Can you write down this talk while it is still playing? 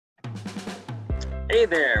Hey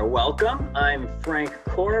there, welcome. I'm Frank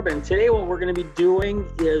Korb, and today what we're going to be doing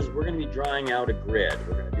is we're going to be drawing out a grid.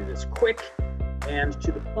 We're going to do this quick and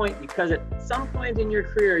to the point because at some point in your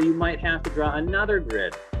career you might have to draw another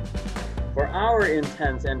grid. For our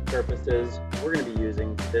intents and purposes, we're going to be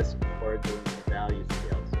using this Korb value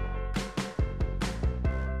scales.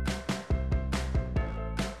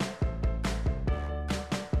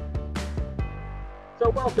 So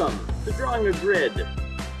welcome to drawing a grid.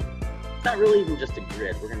 It's not really even just a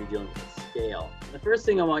grid. We're going to be dealing with a scale. And the first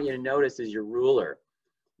thing I want you to notice is your ruler.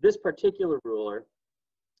 This particular ruler,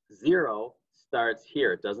 0, starts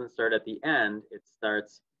here. It doesn't start at the end. It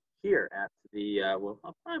starts here at the, well,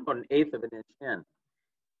 probably about 1/8 of an inch in.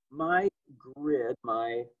 My grid,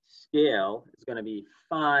 my scale is going to be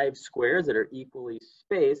 5 squares that are equally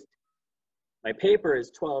spaced. My paper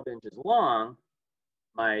is 12 inches long.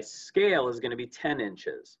 My scale is going to be 10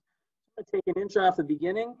 inches. I'm going to take 1 inch off the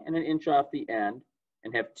beginning and 1 inch off the end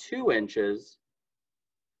and have 2 inches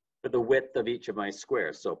for the width of each of my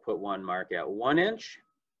squares. So put one mark at 1 inch,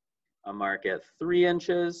 a mark at 3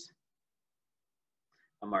 inches,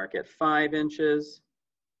 a mark at 5 inches,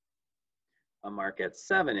 a mark at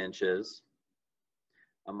 7 inches,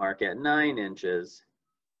 a mark at 9 inches,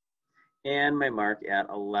 and my mark at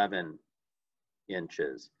 11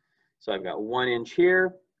 inches. So I've got 1 inch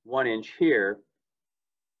here, 1 inch here,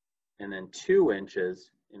 and then 2 inches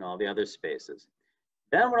in all the other spaces.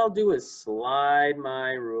 Then what I'll do is slide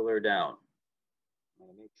my ruler down. I'm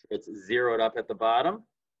going to make sure it's zeroed up at the bottom.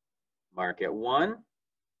 Mark at 1,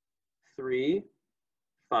 3,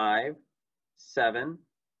 5, 7,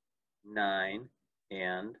 9,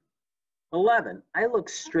 and 11. I look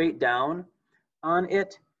straight down on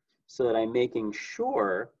it so that I'm making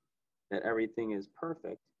sure that everything is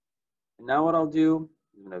perfect. And now what I'll do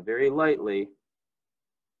is I'm going to very lightly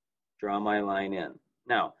draw my line in.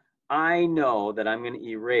 Now, I know that I'm going to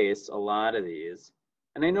erase a lot of these,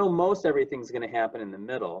 and I know most everything's going to happen in the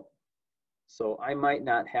middle, so I might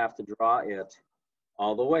not have to draw it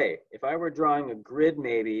all the way. If I were drawing a grid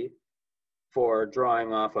maybe for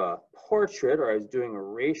drawing off a portrait, or I was doing a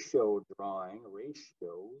ratio drawing,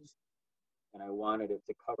 ratios, and I wanted it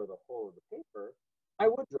to cover the whole of the paper, I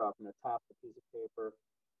would draw from the top of the piece of paper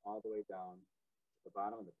all the way down to the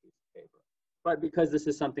bottom of the piece of paper. But because this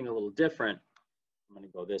is something a little different, I'm going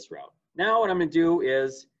to go this route. Now what I'm going to do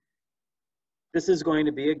is, this is going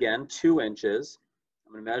to be, again, 2 inches.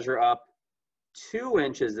 I'm going to measure up 2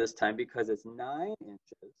 inches this time because it's 9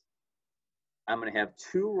 inches. I'm going to have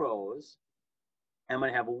 2 rows. I'm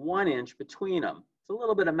going to have 1 inch between them. It's a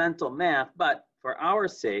little bit of mental math, but for our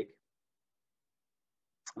sake,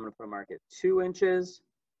 I'm going to put a mark at 2 inches,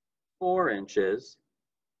 4 inches,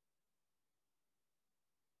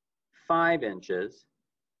 5 inches,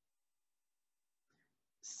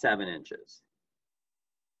 7 inches.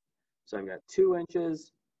 So I've got 2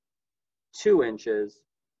 inches, 2 inches,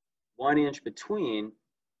 1 inch between,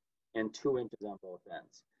 and 2 inches on both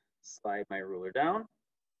ends. Slide my ruler down,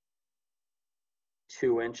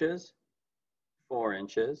 2 inches, 4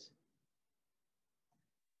 inches,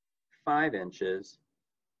 5 inches,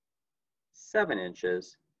 7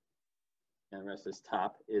 inches, and the rest of this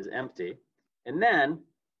top is empty. And then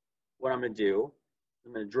what I'm going to do,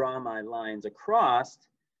 I'm going to draw my lines across,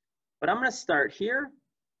 but I'm going to start here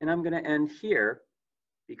and I'm going to end here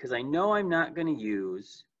because I know I'm not going to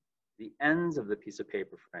use the ends of the piece of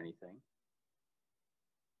paper for anything.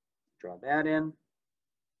 Draw that in,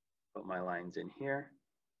 put my lines in here.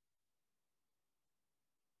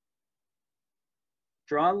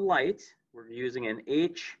 Draw light. We're using an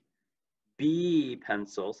HB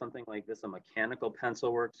pencil, something like this. A mechanical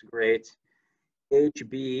pencil works great.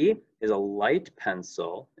 HB is a light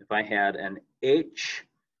pencil. If I had an H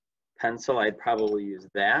pencil, I'd probably use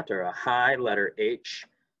that, or a high letter H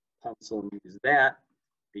pencil and use that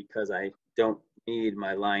because I don't need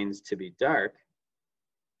my lines to be dark.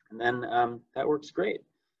 And then that works great.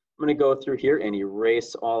 I'm going to go through here and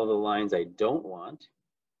erase all of the lines I don't want.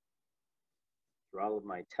 For all of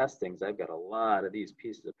my testings, I've got a lot of these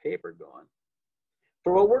pieces of paper going.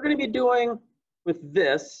 For what we're going to be doing with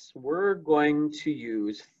this, we're going to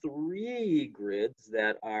use 3 grids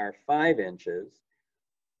that are 5 inches.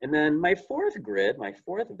 And then my 4th grid, my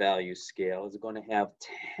 4th value scale, is going to have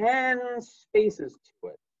 10 spaces to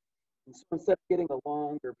it. And so instead of getting a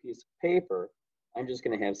longer piece of paper, I'm just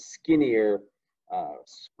going to have skinnier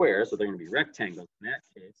squares, so they're going to be rectangles in that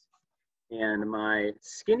case. And my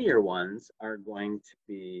skinnier ones are going to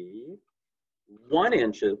be 1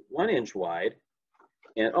 inch wide.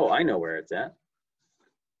 And oh, I know where it's at.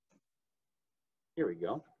 Here we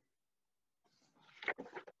go.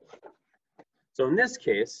 So in this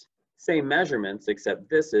case, same measurements, except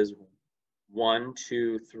this is 1,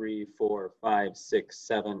 2, 3, 4, 5, 6,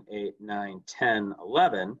 7, 8, 9, 10,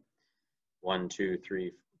 11. 1, 2,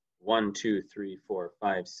 3, 1, 2, 3, 4,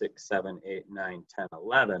 5, 6, 7, 8, 9, 10,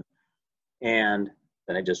 11. And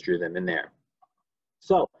then I just drew them in there.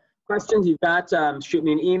 So questions you've got, shoot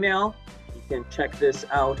me an email. You can check this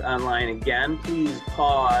out online again. Please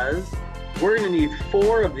pause. We're going to need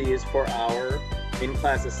 4 of these for our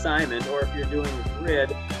in-class assignment, or if you're doing a grid,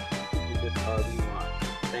 you can just however you want.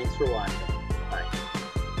 Thanks for watching.